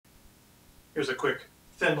Here's a quick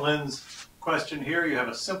thin lens question here. You have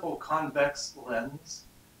a simple convex lens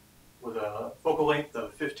with a focal length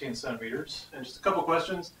of 15 centimeters. And just a couple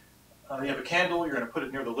questions. You have a candle, you're going to put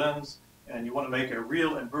it near the lens, and you want to make a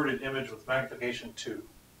real inverted image with magnification 2.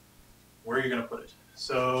 Where are you going to put it?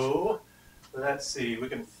 So let's see, we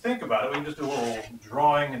can think about it. We can just do a little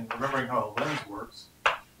drawing and remembering how a lens works.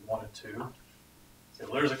 1 and 2. So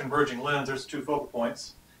there's a converging lens, there's 2 focal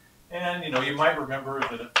points. And you might remember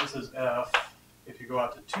that if this is F, if you go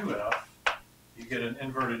out to 2F, you get an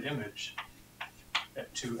inverted image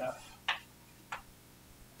at 2F.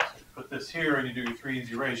 So you put this here and you do your 3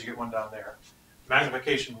 easy rays, you get one down there.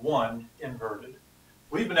 Magnification 1, inverted.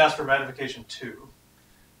 We've been asked for magnification 2.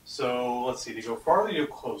 So let's see, to go farther, you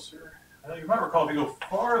go closer. You might recall if you go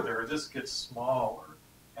farther, this gets smaller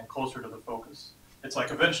and closer to the focus. It's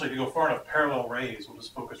like eventually if you go far enough, parallel rays will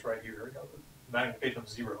just focus right here. The magnification of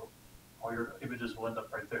 0. All your images will end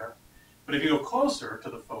up right there. But if you go closer to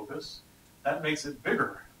the focus, that makes it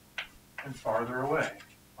bigger and farther away,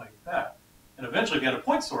 like that. And eventually, if you had a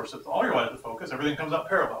point source that's all your way to the focus, everything comes out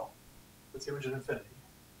parallel. That's the image of infinity.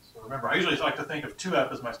 So remember, I usually like to think of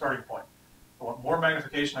 2F as my starting point. If I want more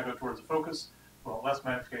magnification, I go towards the focus. If I want less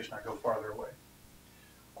magnification, I go farther away.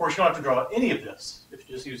 Of course, you don't have to draw any of this if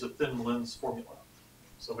you just use a thin lens formula.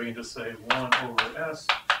 So we can just say 1 over S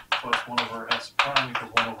plus 1 over S prime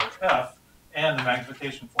equals 1 over F, and the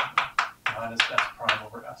magnification formula, minus S prime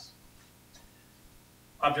over S.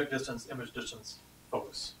 Object distance, image distance,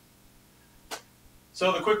 focus.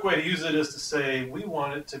 So the quick way to use it is to say we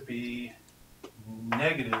want it to be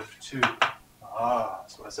negative 2.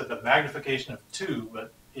 So I said the magnification of 2,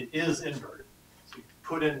 but it is inverted. So you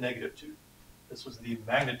put in negative 2. This was the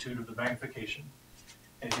magnitude of the magnification.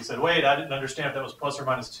 And if you said, wait, I didn't understand if that was plus or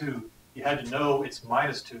minus 2, you had to know it's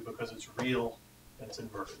minus 2 because it's real and it's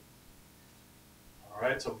inverted. All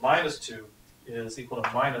right, so minus 2 is equal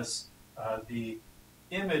to minus the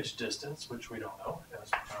image distance, which we don't know,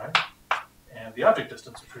 S prime, and the object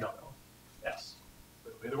distance, which we don't know, S.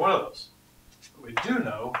 So either one of those. But we do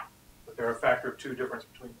know that there are a factor of 2 difference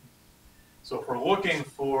between them. So if we're looking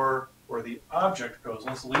for where the object goes,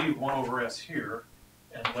 let's leave 1 over S here,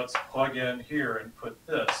 and let's plug in here and put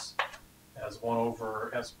this as 1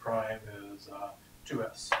 over S prime is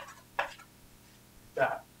 2S.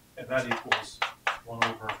 That. And that equals 1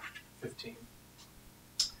 over 15.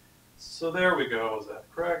 So there we go. Is that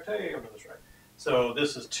correct? Hey, I'm doing this right. So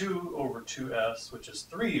this is 2 over 2S, which is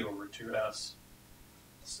 3 over 2S.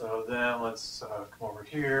 So then let's come over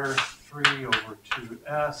here. 3 over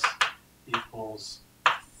 2S equals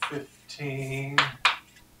 15.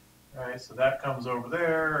 All right, so that comes over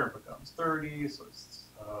there. It becomes 30. So it's,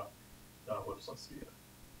 whoops, let's see.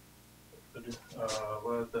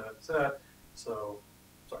 What that's at. So,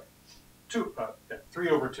 sorry, 3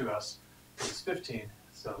 over 2S is 15.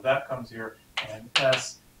 So that comes here, and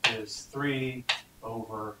S is 3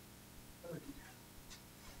 over 30.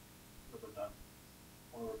 What have I done?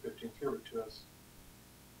 1 over 15, 3 over 2S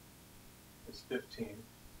is 15.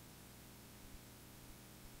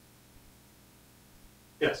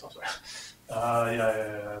 Yes, I'm sorry.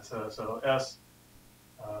 Yeah. So S,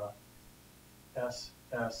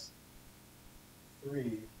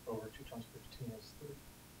 3 over 2 times 15 is 30.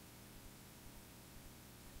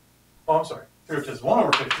 Oh, I'm sorry. 3 over 2 is 1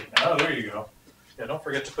 over 15. Oh, there you go. Yeah, don't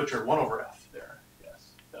forget to put your 1 over F there.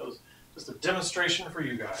 Yes, that was just a demonstration for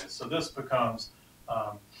you guys. So this becomes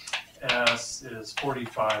S is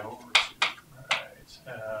 45 over 2. Right.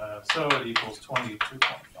 So it equals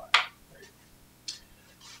 22.5.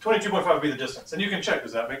 22.5 would be the distance. And you can check,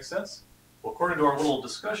 does that make sense? Well, according to our little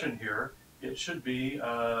discussion here, it should be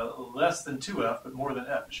less than 2F, but more than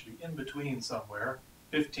F. It should be in between somewhere.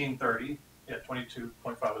 15, 30. Yeah,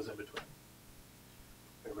 22.5 is in between.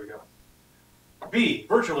 There we go. B,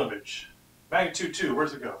 virtual image. Magnitude 2,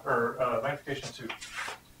 where's it go? Or magnification 2.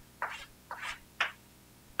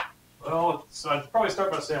 Well, so I'd probably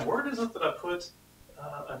start by saying, where is it that I put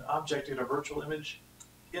an object in a virtual image?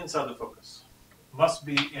 Inside the focus. Must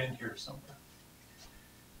be in here somewhere.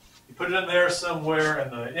 You put it in there somewhere,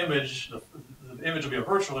 and the image, the image will be a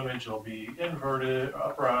virtual image. It'll be inverted,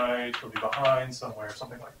 upright. It'll be behind somewhere,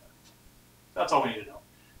 something like that. That's all we need to know.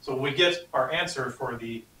 So when we get our answer for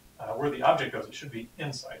the where the object goes, it should be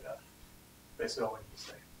inside F. Basically, all we need to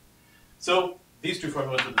say. So these two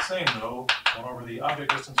formulas are the same, though. 1 over the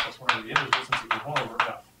object distance plus 1 over the image distance equals 1 over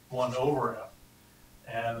F. 1 over F.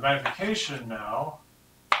 And the magnification now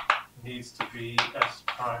needs to be S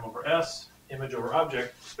prime over S, image over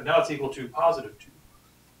object, but now it's equal to positive 2.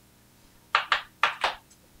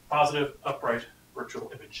 Positive, upright,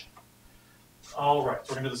 virtual image. All right,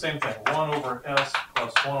 so we're going to do the same thing. 1 over s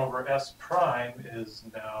plus 1 over s prime is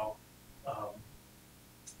now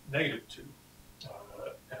negative 2.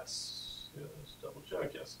 S is double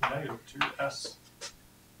check, yes, negative 2s,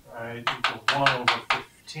 right, equals 1 over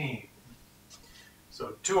 15.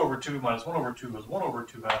 So 2 over 2 minus 1 over 2 is 1 over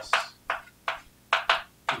 2s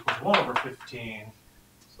equals 1 over 15.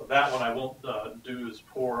 So that one I won't do is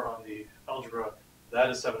pour on the algebra. That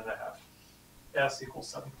is 7.5. S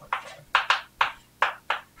equals 7.5.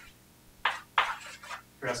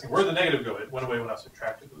 You're asking, where did the negative go? It went away when I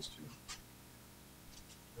subtracted those two.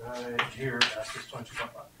 Right here, S is 22.5.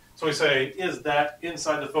 So we say, is that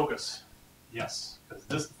inside the focus? Yes, because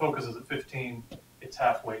this focus is at 15. It's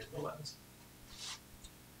halfway to the lens.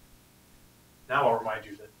 Now I'll remind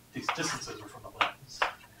you that these distances are from the lens.